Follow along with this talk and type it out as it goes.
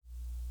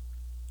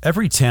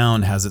Every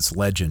town has its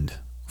legend,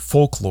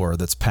 folklore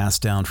that's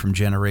passed down from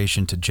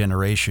generation to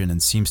generation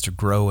and seems to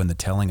grow in the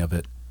telling of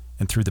it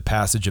and through the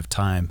passage of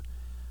time.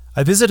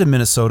 I visited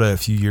Minnesota a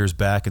few years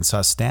back and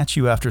saw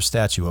statue after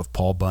statue of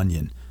Paul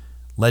Bunyan.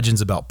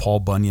 Legends about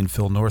Paul Bunyan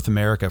fill North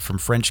America from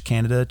French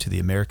Canada to the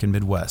American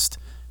Midwest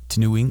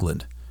to New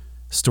England.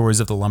 Stories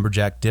of the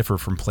lumberjack differ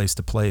from place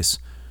to place.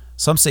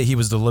 Some say he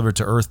was delivered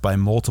to Earth by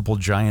multiple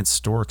giant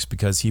storks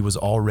because he was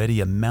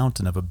already a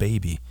mountain of a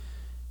baby.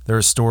 There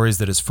are stories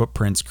that his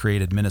footprints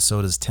created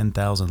Minnesota's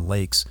 10,000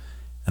 lakes,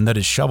 and that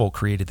his shovel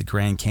created the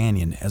Grand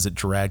Canyon as it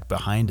dragged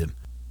behind him,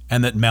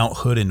 and that Mount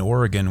Hood in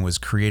Oregon was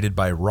created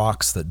by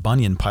rocks that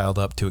Bunyan piled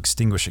up to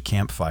extinguish a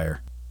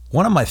campfire.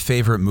 One of my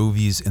favorite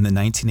movies in the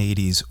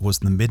 1980s was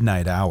The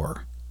Midnight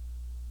Hour.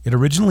 It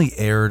originally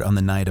aired on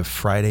the night of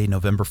Friday,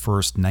 November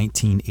 1st,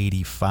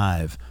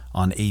 1985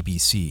 on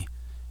ABC.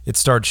 It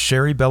starred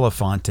Sherry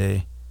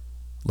Belafonte,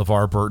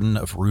 LeVar Burton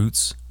of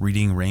Roots,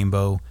 Reading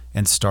Rainbow,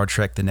 and Star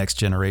Trek The Next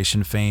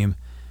Generation fame,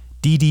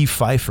 Dee Dee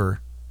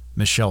Pfeiffer,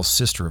 Michelle's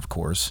sister of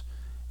course,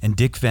 and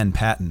Dick Van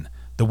Patten,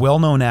 the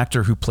well-known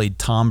actor who played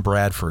Tom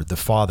Bradford, the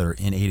father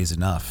in 8 Is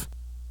Enough.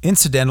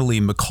 Incidentally,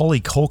 Macaulay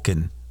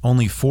Culkin,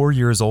 only 4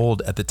 years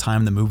old at the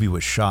time the movie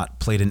was shot,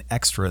 played an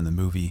extra in the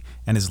movie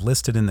and is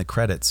listed in the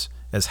credits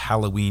as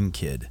Halloween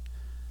Kid.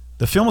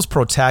 The film's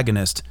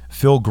protagonist,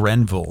 Phil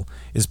Grenville,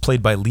 is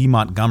played by Lee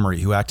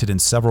Montgomery, who acted in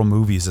several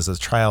movies as a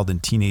child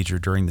and teenager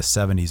during the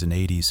 70s and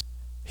 80s.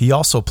 He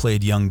also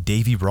played young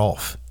Davy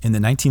Rolfe in the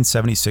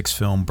 1976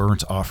 film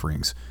Burnt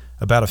Offerings,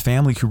 about a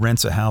family who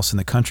rents a house in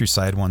the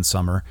countryside one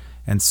summer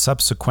and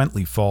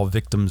subsequently fall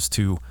victims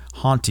to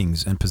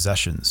hauntings and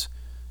possessions.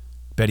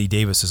 Bette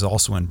Davis is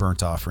also in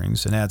Burnt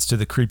Offerings and adds to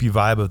the creepy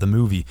vibe of the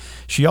movie.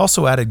 She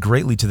also added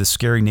greatly to the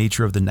scary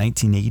nature of the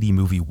 1980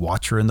 movie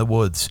Watcher in the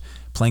Woods,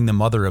 playing the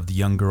mother of the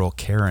young girl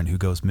Karen who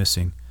goes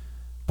missing.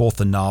 Both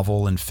the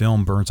novel and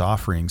film Burnt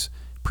Offerings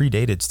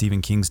predated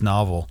Stephen King's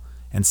novel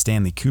and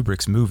Stanley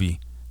Kubrick's movie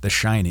The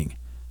Shining,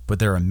 but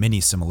there are many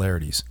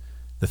similarities.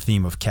 The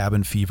theme of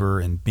cabin fever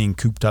and being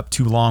cooped up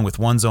too long with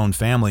one's own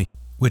family,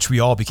 which we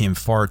all became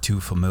far too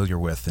familiar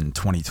with in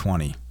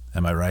 2020.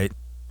 Am I right?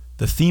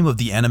 The theme of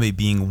the enemy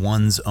being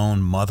one's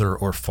own mother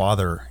or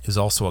father is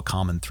also a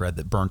common thread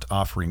that Burnt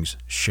Offerings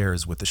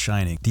shares with The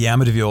Shining. The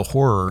Amityville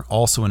Horror,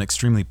 also an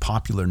extremely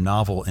popular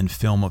novel and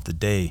film of the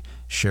day,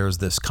 shares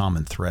this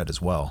common thread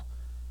as well.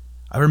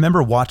 I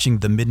remember watching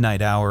The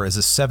Midnight Hour as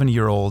a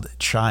 7-year-old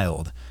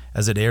child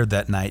as it aired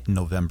that night in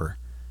November.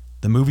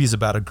 The movie is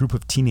about a group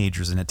of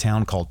teenagers in a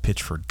town called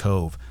Pitchford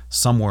Cove,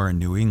 somewhere in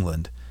New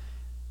England.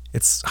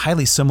 It's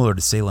highly similar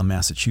to Salem,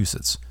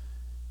 Massachusetts.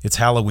 It's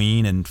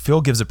Halloween, and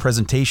Phil gives a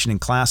presentation in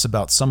class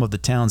about some of the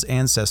town's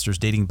ancestors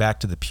dating back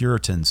to the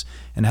Puritans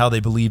and how they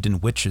believed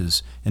in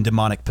witches and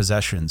demonic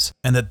possessions,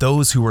 and that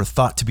those who were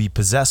thought to be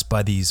possessed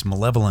by these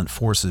malevolent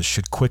forces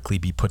should quickly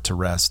be put to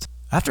rest.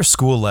 After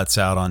school lets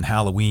out on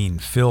Halloween,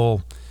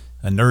 Phil,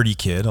 a nerdy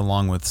kid,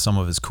 along with some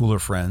of his cooler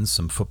friends,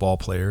 some football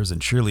players and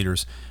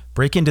cheerleaders,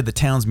 break into the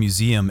town's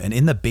museum, and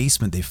in the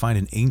basement they find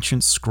an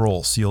ancient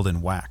scroll sealed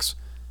in wax.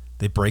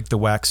 They break the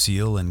wax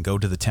seal and go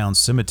to the town's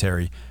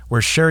cemetery,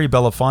 where Sherry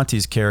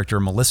Belafonte's character,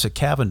 Melissa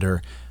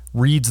Cavender,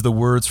 reads the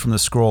words from the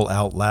scroll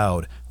out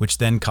loud, which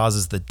then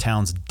causes the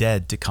town's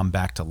dead to come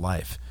back to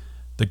life.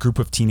 The group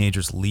of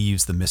teenagers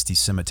leaves the misty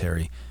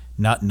cemetery,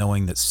 not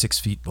knowing that 6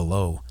 feet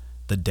below,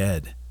 the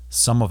dead,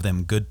 some of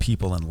them good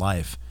people in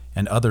life,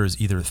 and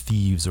others either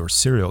thieves or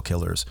serial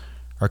killers,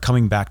 are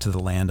coming back to the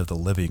land of the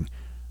living.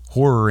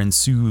 Horror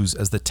ensues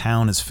as the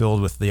town is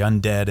filled with the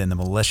undead and the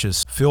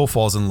malicious. Phil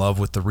falls in love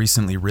with the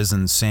recently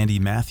risen Sandy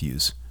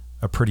Matthews,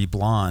 a pretty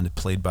blonde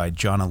played by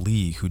Jonna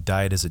Lee, who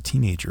died as a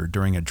teenager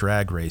during a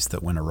drag race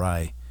that went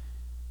awry.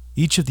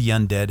 Each of the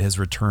undead has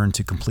returned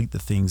to complete the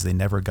things they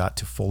never got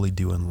to fully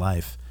do in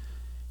life.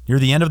 Near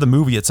the end of the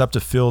movie, it's up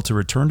to Phil to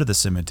return to the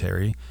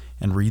cemetery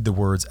and read the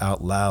words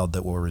out loud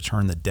that will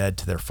return the dead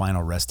to their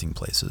final resting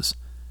places.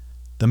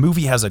 The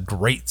movie has a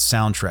great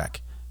soundtrack,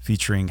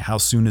 featuring How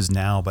Soon Is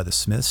Now by the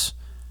Smiths,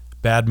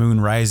 Bad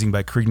Moon Rising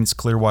by Creedence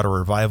Clearwater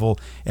Revival,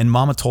 and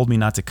Mama Told Me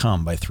Not to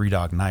Come by Three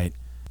Dog Night.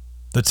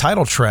 The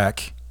title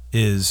track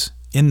is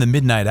In the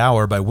Midnight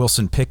Hour by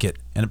Wilson Pickett,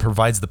 and it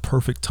provides the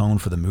perfect tone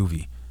for the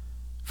movie.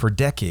 For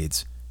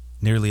decades,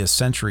 nearly a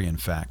century in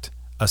fact,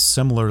 a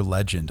similar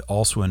legend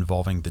also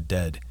involving the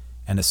dead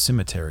and a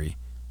cemetery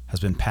has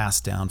been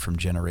passed down from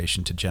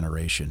generation to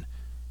generation.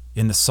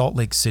 In the Salt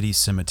Lake City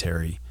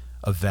Cemetery,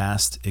 a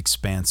vast,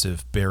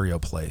 expansive burial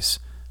place,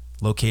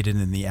 located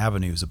in the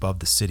avenues above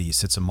the city,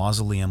 sits a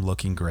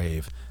mausoleum-looking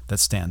grave that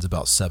stands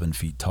about 7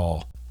 feet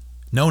tall.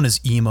 Known as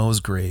Emo's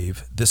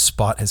Grave, this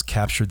spot has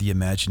captured the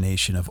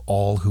imagination of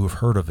all who have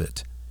heard of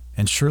it,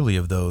 and surely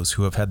of those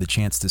who have had the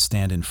chance to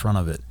stand in front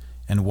of it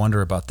and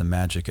wonder about the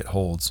magic it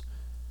holds.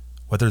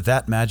 Whether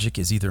that magic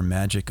is either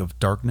magic of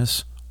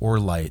darkness or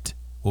light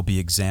will be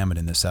examined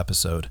in this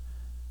episode.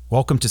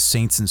 Welcome to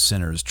Saints and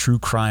Sinners, True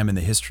Crime in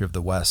the History of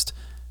the West.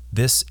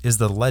 This is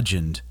the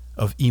legend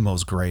of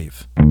Emo's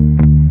Grave.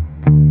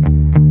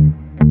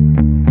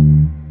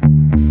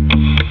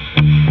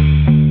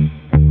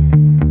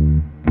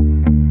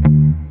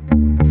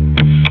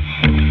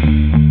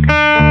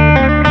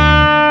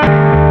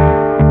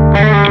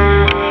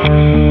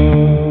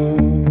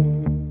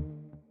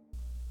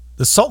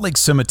 The Salt Lake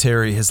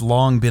Cemetery has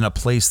long been a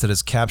place that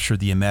has captured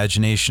the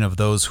imagination of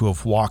those who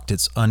have walked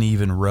its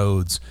uneven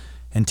roads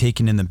and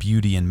taken in the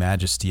beauty and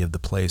majesty of the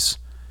place.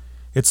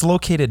 It's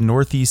located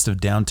northeast of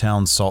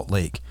downtown Salt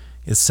Lake,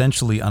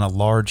 essentially on a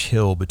large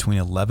hill between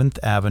 11th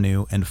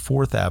Avenue and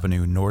 4th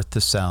Avenue north to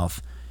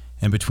south,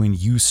 and between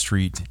U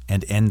Street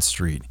and N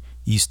Street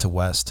east to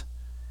west.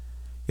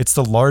 It's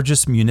the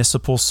largest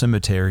municipal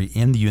cemetery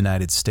in the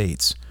United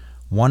States,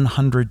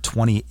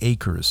 120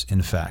 acres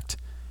in fact.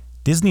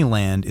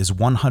 Disneyland is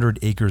 100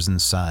 acres in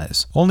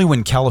size. Only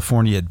when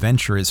California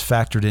Adventure is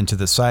factored into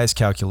the size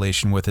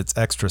calculation with its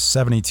extra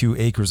 72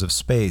 acres of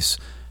space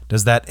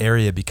does that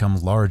area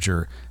become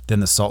larger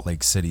than the Salt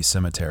Lake City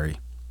Cemetery.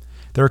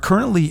 There are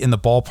currently in the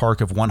ballpark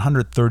of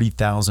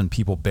 130,000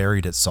 people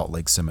buried at Salt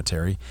Lake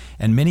Cemetery,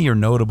 and many are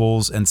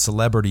notables and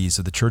celebrities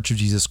of the Church of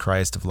Jesus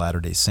Christ of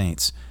Latter-day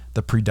Saints,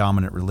 the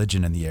predominant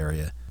religion in the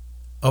area.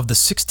 Of the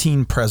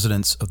 16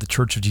 presidents of the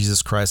Church of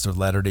Jesus Christ of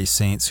Latter-day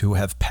Saints who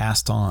have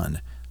passed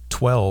on,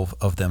 12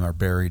 of them are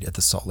buried at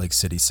the Salt Lake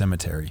City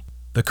Cemetery.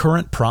 The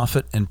current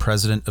prophet and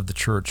president of the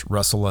church,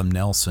 Russell M.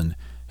 Nelson,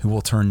 who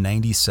will turn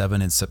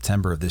 97 in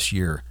September of this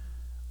year,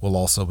 will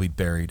also be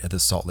buried at the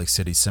Salt Lake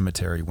City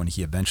Cemetery when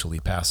he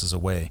eventually passes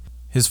away.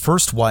 His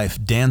first wife,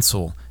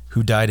 Dancel,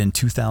 who died in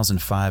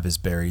 2005, is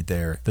buried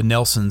there. The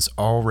Nelsons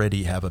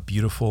already have a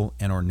beautiful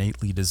and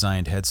ornately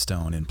designed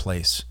headstone in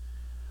place.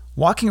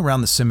 Walking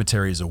around the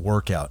cemetery is a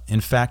workout. In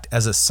fact,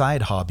 as a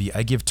side hobby,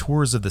 I give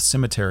tours of the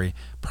cemetery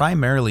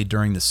primarily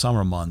during the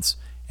summer months,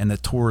 and the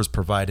tours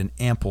provide an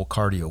ample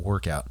cardio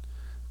workout.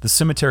 The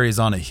cemetery is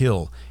on a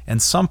hill,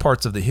 and some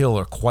parts of the hill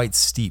are quite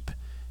steep.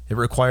 It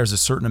requires a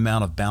certain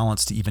amount of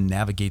balance to even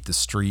navigate the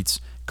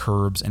streets,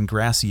 curbs, and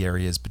grassy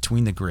areas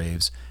between the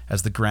graves,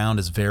 as the ground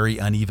is very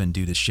uneven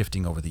due to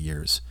shifting over the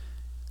years.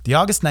 The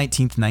August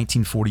 19,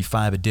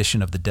 1945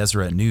 edition of the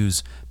Deseret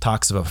News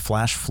talks of a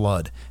flash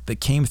flood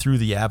that came through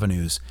the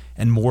avenues,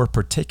 and more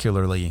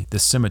particularly the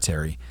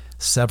cemetery.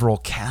 Several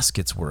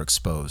caskets were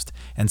exposed,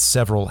 and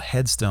several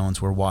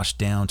headstones were washed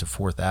down to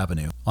 4th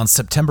Avenue. On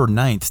September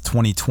 9,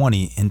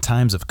 2020, in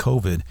times of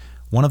COVID,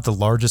 one of the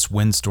largest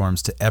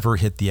windstorms to ever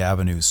hit the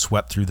avenues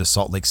swept through the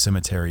Salt Lake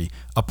Cemetery,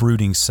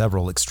 uprooting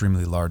several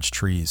extremely large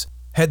trees.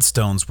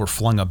 Headstones were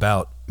flung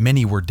about,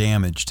 many were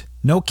damaged.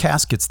 No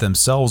caskets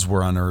themselves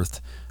were unearthed,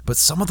 but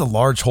some of the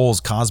large holes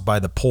caused by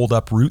the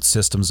pulled-up root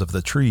systems of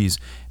the trees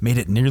made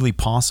it nearly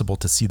possible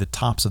to see the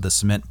tops of the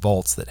cement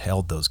vaults that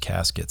held those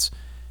caskets.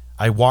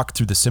 I walked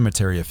through the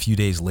cemetery a few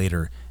days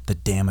later. The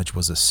damage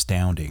was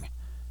astounding.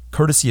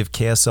 Courtesy of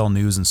KSL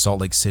News in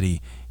Salt Lake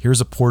City, here's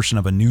a portion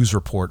of a news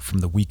report from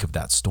the week of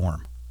that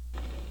storm.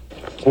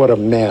 What a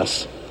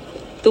mess.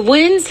 The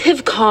winds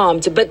have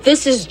calmed, but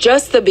this is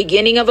just the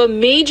beginning of a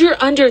major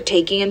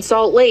undertaking in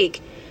Salt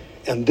Lake.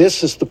 And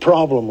this is the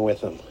problem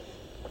with them.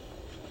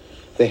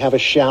 They have a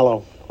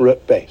shallow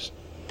root base.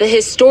 The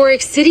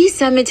historic City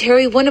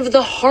Cemetery, one of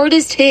the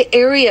hardest hit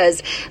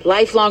areas.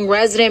 Lifelong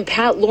resident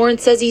Pat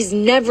Lawrence says he's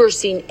never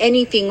seen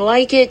anything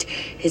like it.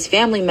 His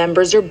family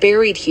members are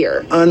buried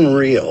here.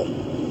 Unreal.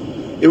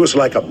 It was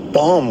like a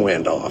bomb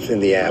went off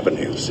in the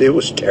avenues. It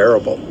was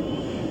terrible.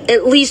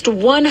 At least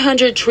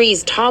 100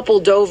 trees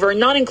toppled over,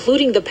 not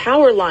including the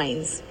power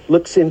lines.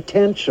 Looks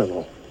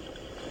intentional.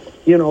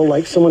 You know,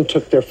 like someone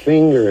took their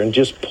finger and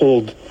just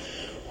pulled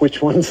which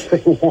ones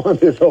they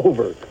wanted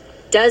over.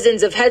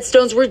 Dozens of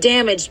headstones were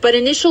damaged, but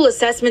initial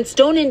assessments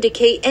don't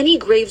indicate any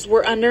graves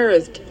were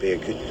unearthed.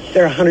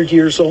 They're 100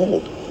 years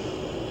old.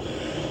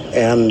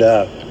 And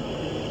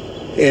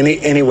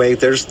anyway,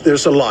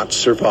 there's a lot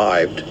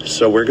survived,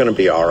 so we're going to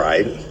be all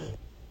right.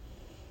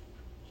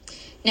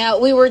 Now,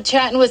 we were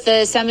chatting with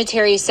the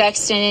cemetery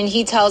sexton, and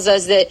he tells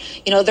us that,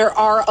 there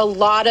are a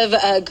lot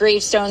of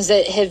gravestones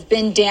that have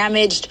been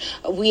damaged.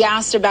 We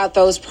asked about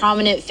those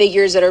prominent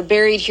figures that are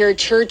buried here,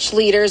 church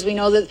leaders. We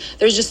know that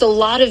there's just a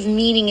lot of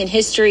meaning and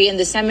history in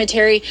the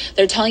cemetery.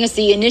 They're telling us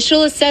the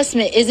initial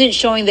assessment isn't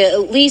showing that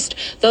at least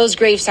those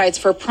grave sites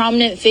for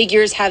prominent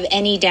figures have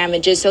any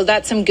damages. So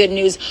that's some good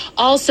news.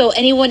 Also,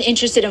 anyone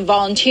interested in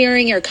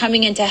volunteering or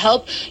coming in to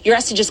help, you're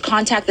asked to just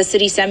contact the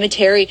city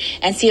cemetery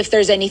and see if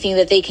there's anything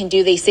that they can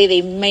do. They say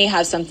they may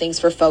have some things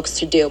for folks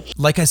to do.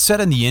 Like I said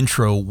in the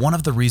intro, one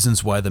of the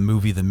reasons why the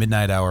movie The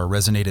Midnight Hour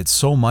resonated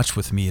so much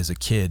with me as a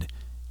kid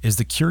is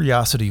the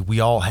curiosity we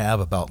all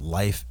have about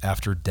life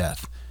after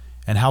death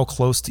and how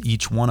close to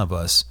each one of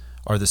us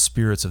are the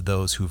spirits of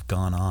those who've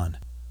gone on.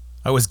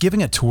 I was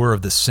giving a tour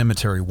of the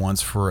cemetery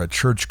once for a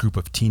church group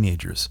of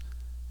teenagers,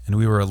 and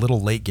we were a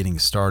little late getting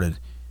started.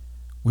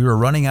 We were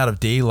running out of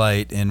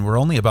daylight and were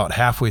only about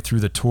halfway through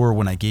the tour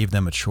when I gave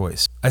them a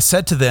choice. I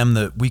said to them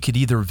that we could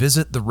either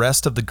visit the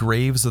rest of the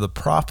graves of the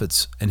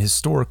prophets and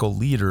historical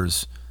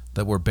leaders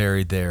that were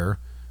buried there,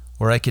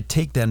 or I could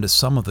take them to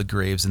some of the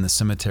graves in the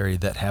cemetery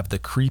that have the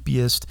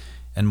creepiest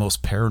and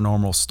most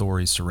paranormal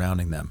stories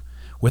surrounding them.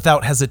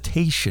 Without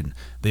hesitation,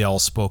 they all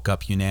spoke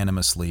up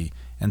unanimously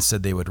and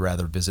said they would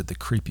rather visit the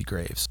creepy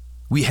graves.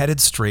 We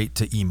headed straight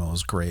to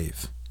Emo's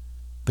grave.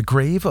 The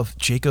grave of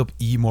Jacob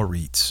E.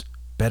 Moritz,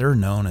 better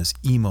known as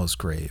Emo's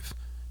grave,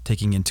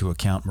 taking into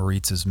account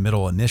Moritz's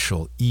middle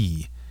initial,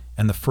 E,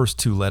 and the first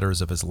two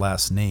letters of his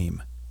last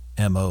name,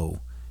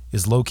 M.O.,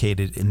 is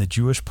located in the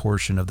Jewish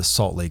portion of the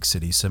Salt Lake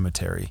City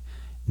Cemetery,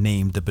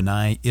 named the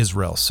B'nai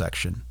Israel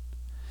section.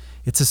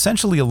 It's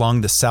essentially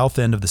along the south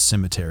end of the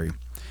cemetery.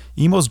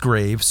 Emo's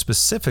grave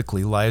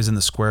specifically lies in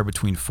the square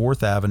between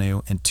 4th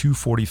Avenue and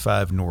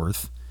 245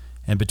 North,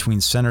 and between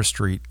Center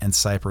Street and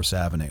Cypress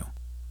Avenue.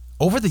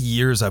 Over the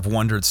years, I've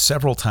wondered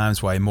several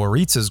times why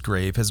Moritz's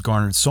grave has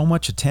garnered so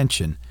much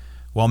attention,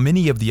 while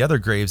many of the other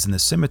graves in the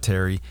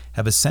cemetery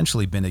have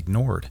essentially been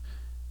ignored.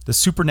 The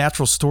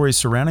supernatural stories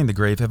surrounding the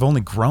grave have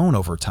only grown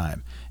over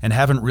time and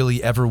haven't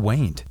really ever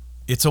waned.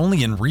 It's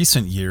only in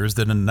recent years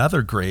that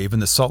another grave in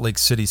the Salt Lake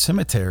City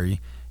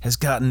Cemetery has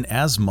gotten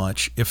as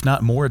much, if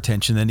not more,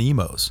 attention than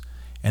Emo's,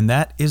 and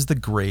that is the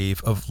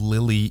grave of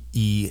Lily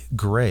E.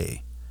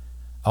 Gray.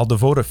 I'll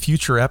devote a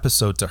future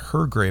episode to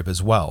her grave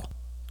as well.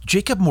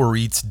 Jacob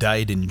Moritz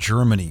died in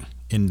Germany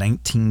in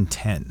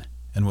 1910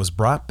 and was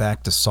brought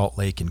back to Salt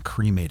Lake and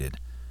cremated.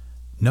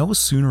 No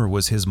sooner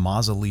was his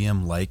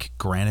mausoleum-like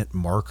granite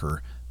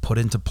marker put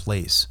into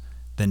place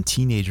than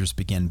teenagers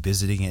began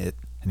visiting it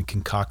and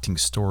concocting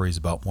stories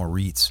about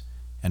Moritz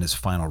and his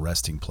final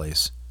resting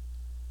place.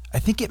 I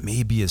think it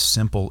may be as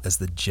simple as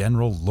the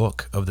general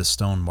look of the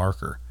stone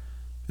marker.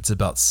 It's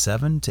about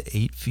 7 to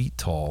 8 feet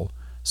tall,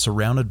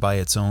 surrounded by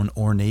its own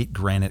ornate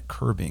granite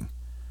curbing.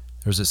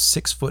 There's a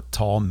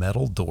 6-foot-tall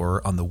metal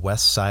door on the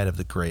west side of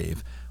the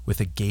grave with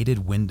a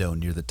gated window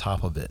near the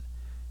top of it.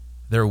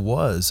 There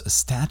was a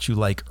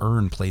statue-like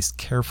urn placed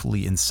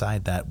carefully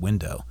inside that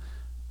window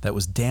that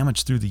was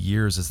damaged through the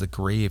years as the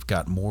grave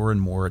got more and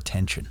more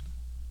attention.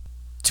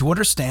 To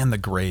understand the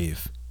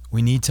grave,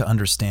 we need to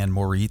understand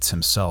Moritz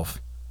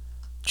himself.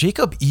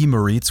 Jacob E.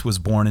 Moritz was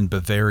born in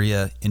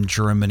Bavaria in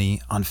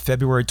Germany on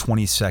February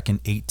 22,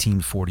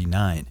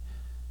 1849.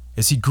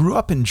 As he grew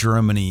up in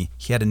Germany,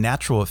 he had a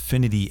natural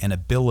affinity and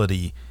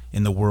ability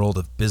in the world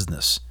of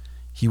business.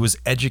 He was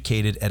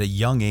educated at a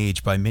young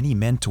age by many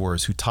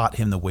mentors who taught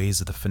him the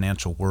ways of the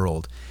financial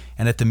world,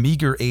 and at the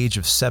meager age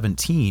of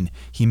 17,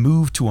 he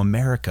moved to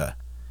America.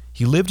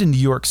 He lived in New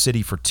York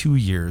City for 2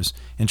 years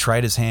and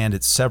tried his hand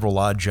at several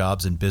odd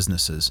jobs and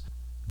businesses.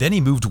 Then he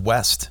moved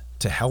west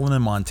to Helena,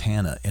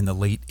 Montana in the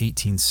late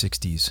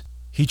 1860s.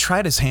 He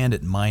tried his hand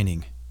at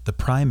mining, the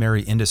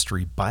primary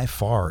industry by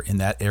far in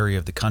that area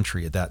of the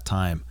country at that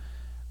time.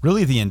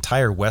 Really, the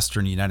entire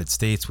western United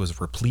States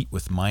was replete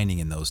with mining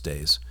in those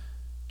days.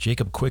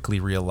 Jacob quickly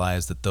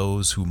realized that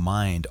those who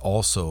mined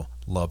also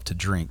loved to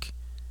drink.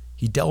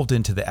 He delved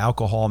into the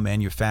alcohol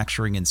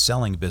manufacturing and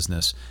selling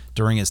business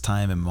during his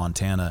time in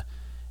Montana,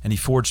 and he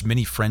forged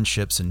many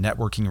friendships and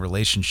networking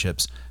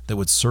relationships that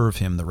would serve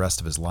him the rest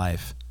of his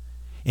life.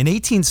 In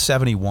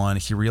 1871,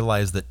 he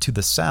realized that to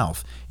the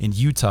south, in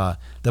Utah,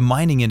 the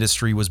mining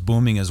industry was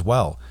booming as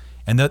well,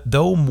 and that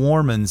though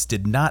Mormons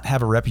did not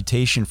have a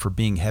reputation for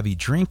being heavy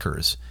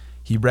drinkers,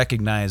 he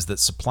recognized that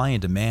supply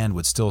and demand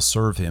would still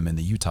serve him in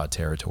the Utah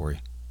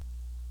territory.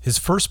 His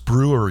first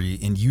brewery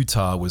in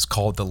Utah was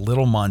called the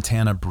Little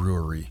Montana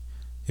Brewery.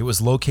 It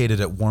was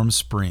located at Warm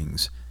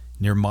Springs,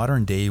 near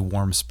modern-day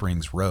Warm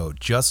Springs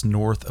Road, just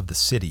north of the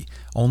city,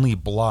 only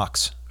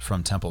blocks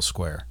from Temple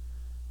Square.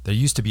 There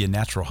used to be a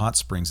natural hot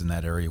springs in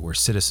that area where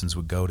citizens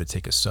would go to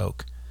take a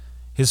soak.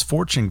 His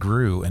fortune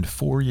grew, and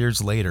 4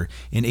 years later,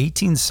 in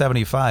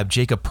 1875,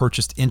 Jacob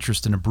purchased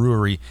interest in a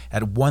brewery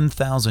at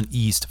 1000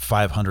 East,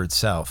 500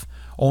 South.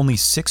 Only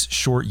 6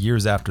 short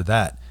years after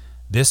that,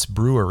 this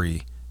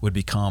brewery would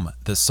become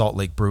the Salt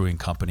Lake Brewing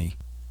Company,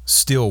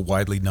 still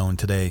widely known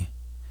today.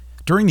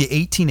 During the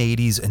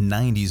 1880s and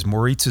 90s,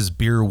 Moritz's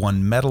beer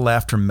won medal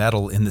after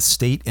medal in the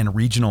state and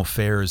regional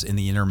fairs in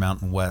the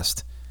Intermountain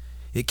West.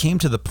 It came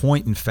to the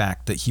point, in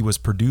fact, that he was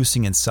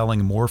producing and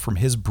selling more from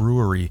his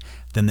brewery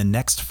than the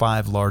next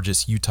 5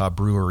 largest Utah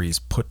breweries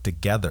put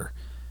together.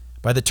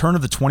 By the turn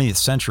of the 20th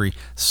century,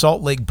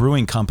 Salt Lake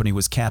Brewing Company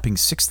was capping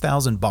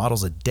 6,000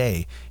 bottles a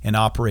day and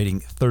operating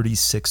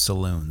 36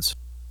 saloons.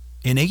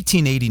 In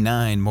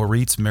 1889,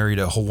 Moritz married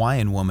a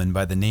Hawaiian woman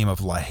by the name of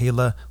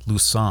Lahela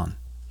Lusan.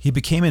 He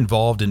became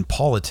involved in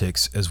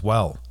politics as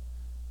well.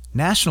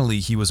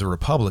 Nationally, he was a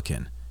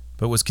Republican,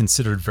 but was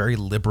considered very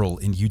liberal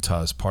in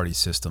Utah's party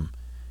system.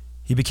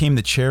 He became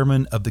the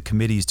chairman of the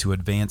committees to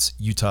advance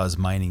Utah's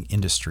mining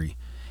industry.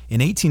 In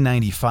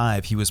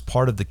 1895, he was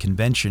part of the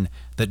convention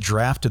that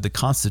drafted the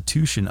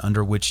constitution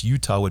under which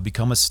Utah would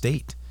become a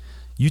state.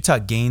 Utah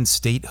gained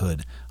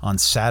statehood on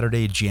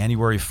Saturday,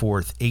 January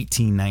 4th,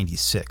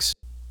 1896.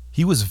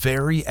 He was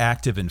very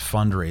active in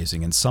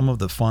fundraising, and some of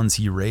the funds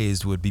he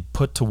raised would be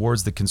put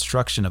towards the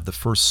construction of the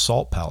first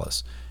Salt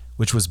Palace,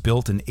 which was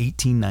built in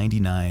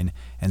 1899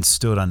 and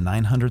stood on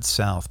 900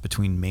 South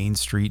between Main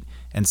Street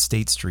and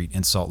State Street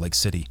in Salt Lake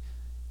City.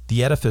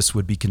 The edifice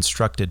would be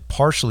constructed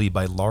partially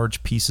by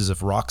large pieces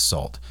of rock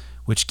salt,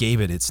 which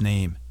gave it its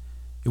name.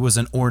 It was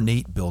an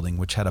ornate building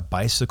which had a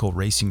bicycle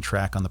racing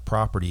track on the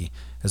property,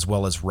 as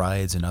well as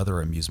rides and other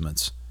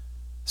amusements.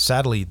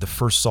 Sadly, the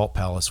first Salt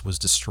Palace was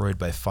destroyed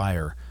by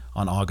fire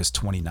on August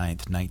 29,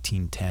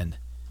 1910.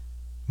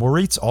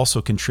 Moritz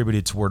also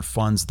contributed toward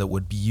funds that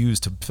would be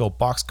used to fill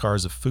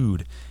boxcars of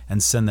food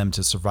and send them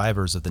to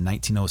survivors of the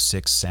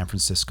 1906 San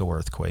Francisco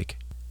earthquake.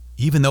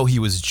 Even though he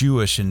was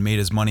Jewish and made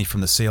his money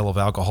from the sale of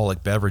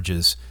alcoholic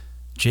beverages,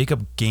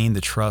 Jacob gained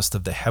the trust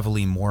of the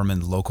heavily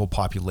Mormon local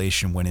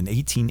population when in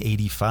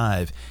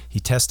 1885 he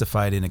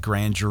testified in a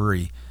grand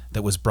jury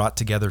that was brought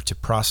together to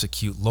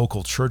prosecute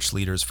local church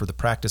leaders for the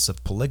practice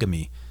of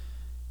polygamy.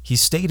 He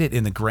stated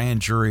in the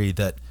grand jury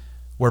that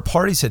where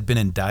parties had been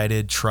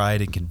indicted, tried,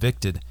 and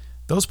convicted,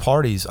 those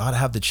parties ought to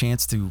have the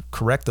chance to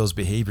correct those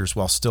behaviors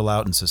while still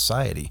out in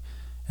society,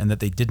 and that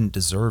they didn't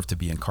deserve to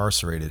be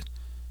incarcerated.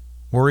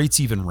 Moritz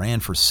even ran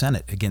for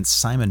Senate against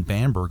Simon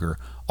Bamberger,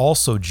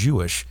 also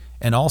Jewish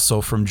and also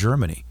from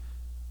Germany,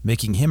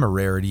 making him a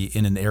rarity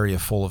in an area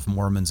full of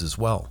Mormons as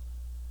well.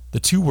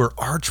 The two were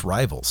arch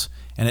rivals,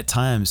 and at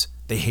times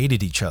they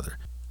hated each other.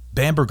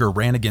 Bamberger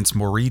ran against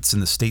Moritz in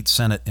the state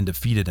Senate and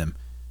defeated him.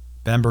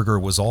 Bamberger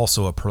was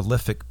also a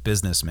prolific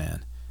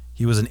businessman.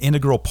 He was an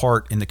integral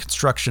part in the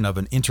construction of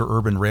an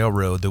interurban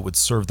railroad that would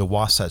serve the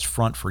Wasatch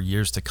Front for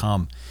years to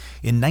come.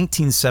 In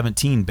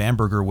 1917,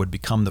 Bamberger would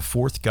become the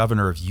fourth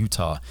governor of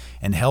Utah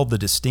and held the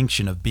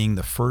distinction of being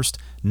the first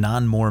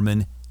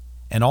non-Mormon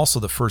and also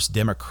the first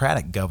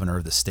Democratic governor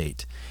of the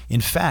state.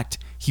 In fact,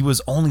 he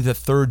was only the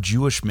third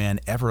Jewish man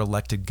ever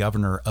elected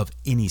governor of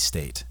any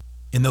state.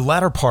 In the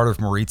latter part of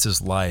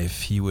Moritz's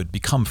life, he would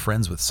become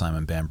friends with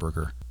Simon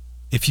Bamberger.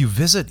 If you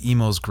visit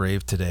Emo's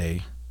grave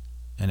today,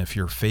 and if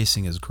you're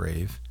facing his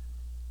grave,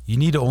 you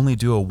need to only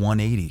do a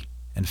 180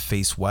 and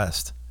face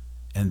west.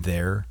 And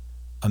there,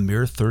 a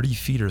mere 30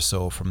 feet or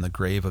so from the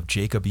grave of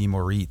Jacob E.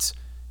 Moritz,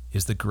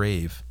 is the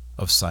grave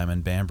of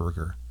Simon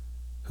Bamberger,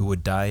 who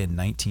would die in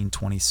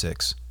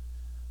 1926.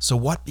 So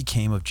what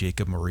became of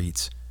Jacob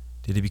Moritz?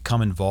 Did he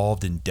become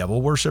involved in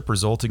devil worship,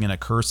 resulting in a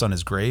curse on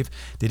his grave?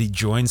 Did he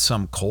join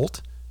some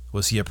cult?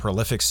 Was he a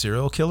prolific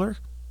serial killer?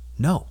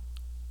 No.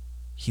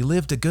 He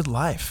lived a good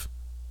life.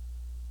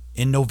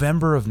 In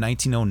November of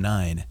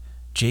 1909,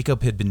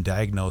 Jacob had been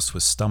diagnosed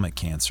with stomach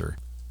cancer.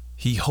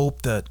 He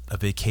hoped that a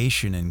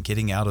vacation and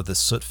getting out of the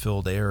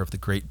soot-filled air of the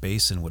Great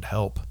Basin would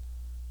help.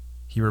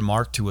 He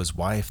remarked to his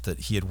wife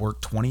that he had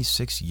worked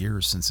 26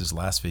 years since his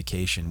last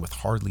vacation with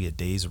hardly a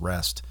day's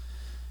rest.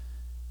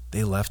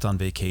 They left on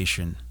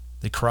vacation.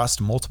 They crossed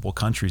multiple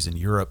countries in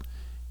Europe,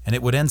 and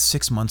it would end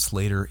 6 months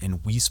later in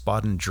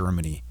Wiesbaden,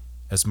 Germany,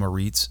 as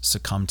Moritz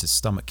succumbed to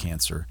stomach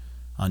cancer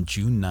on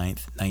June 9,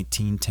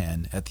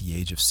 1910, at the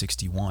age of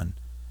 61.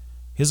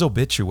 His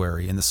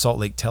obituary in the Salt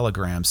Lake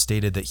Telegram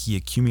stated that he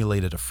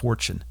accumulated a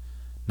fortune,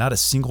 not a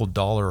single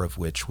dollar of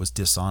which was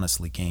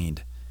dishonestly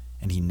gained,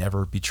 and he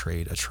never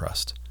betrayed a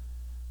trust.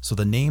 So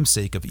the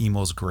namesake of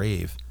Emo's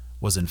grave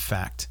was in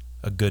fact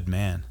a good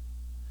man.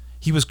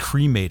 He was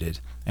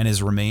cremated, and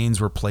his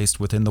remains were placed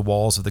within the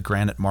walls of the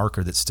granite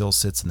marker that still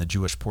sits in the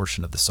Jewish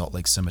portion of the Salt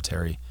Lake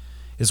Cemetery.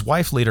 His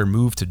wife later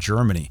moved to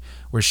Germany,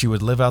 where she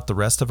would live out the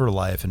rest of her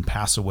life and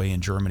pass away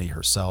in Germany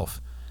herself.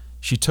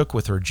 She took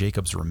with her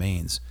Jacob's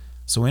remains.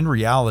 So in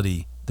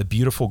reality, the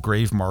beautiful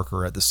grave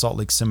marker at the Salt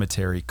Lake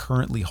Cemetery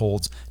currently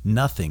holds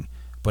nothing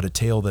but a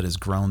tale that has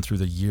grown through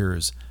the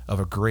years of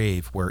a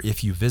grave where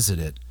if you visit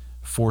it,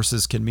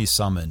 forces can be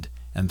summoned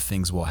and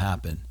things will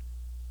happen.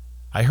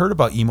 I heard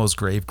about Emo's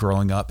grave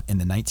growing up in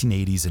the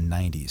 1980s and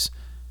 90s.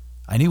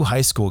 I knew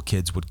high school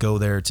kids would go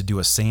there to do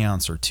a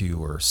seance or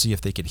two or see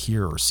if they could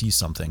hear or see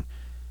something.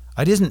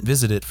 I didn't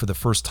visit it for the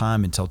first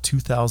time until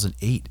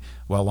 2008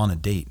 while on a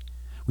date.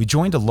 We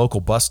joined a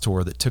local bus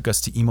tour that took us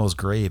to Emo's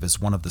grave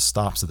as one of the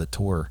stops of the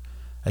tour.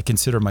 I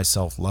consider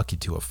myself lucky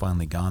to have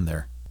finally gone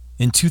there.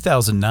 In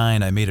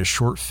 2009, I made a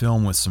short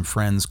film with some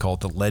friends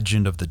called The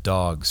Legend of the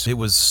Dogs. It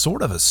was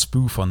sort of a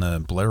spoof on the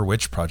Blair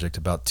Witch Project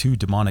about two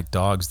demonic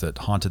dogs that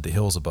haunted the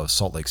hills above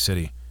Salt Lake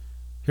City.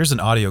 Here's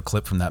an audio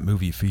clip from that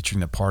movie featuring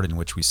the part in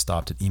which we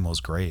stopped at Emo's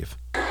grave.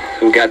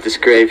 We got this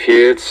grave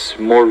here. It's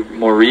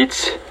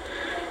Moritz.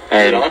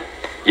 And on?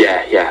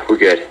 Yeah, we're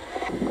good.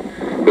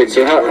 Wait,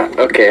 so how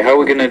are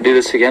we gonna do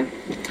this again?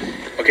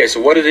 Okay, so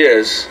what it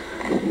is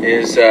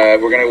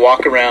we're gonna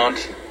walk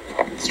around.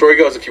 The story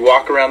goes, if you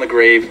walk around the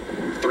grave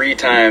 3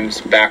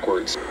 times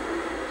backwards.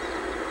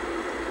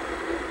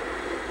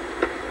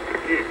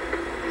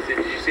 Did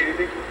you see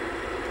anything?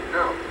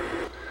 No.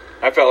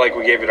 I felt like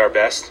we gave it our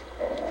best.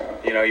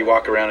 You know, you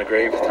walk around a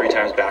grave 3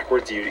 times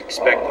backwards, you'd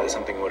expect that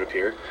something would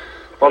appear.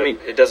 Well, I mean,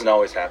 it doesn't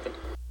always happen.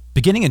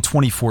 Beginning in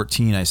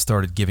 2014, I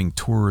started giving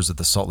tours at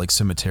the Salt Lake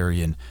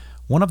Cemetery, and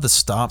one of the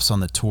stops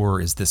on the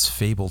tour is this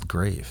fabled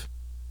grave.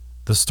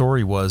 The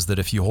story was that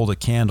if you hold a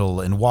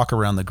candle and walk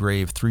around the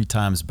grave 3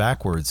 times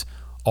backwards,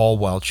 all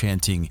while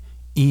chanting,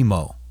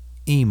 Emo,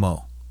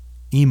 Emo,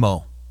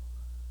 Emo,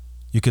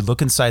 you could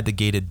look inside the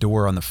gated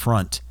door on the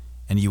front,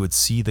 and you would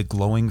see the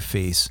glowing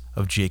face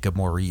of Jacob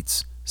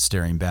Moritz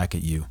staring back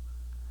at you.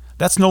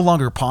 That's no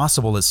longer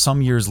possible, as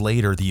some years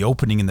later the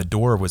opening in the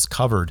door was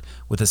covered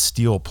with a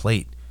steel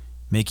plate,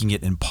 making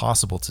it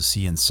impossible to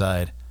see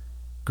inside.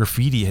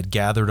 Graffiti had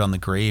gathered on the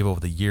grave over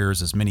the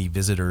years as many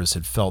visitors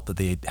had felt that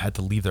they had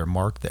to leave their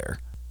mark there.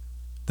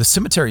 The The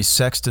cemetery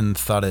sexton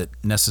thought it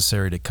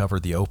necessary to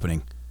cover the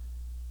opening.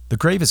 The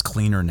grave is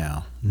cleaner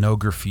now, no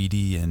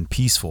graffiti and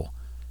peaceful,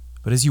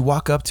 but as you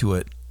walk up to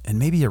it, and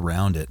maybe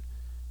around it,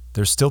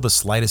 there's still the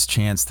slightest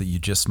chance that you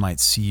just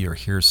might see or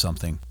hear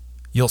something.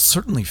 You'll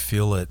certainly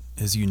feel it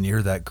as you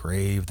near that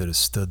grave that has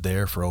stood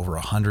there for over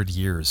 100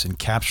 years and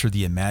captured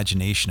the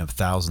imagination of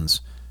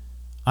thousands.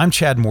 I'm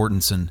Chad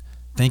Mortensen.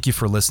 Thank you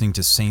for listening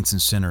to Saints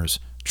and Sinners,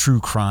 True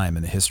Crime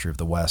in the History of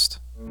the West.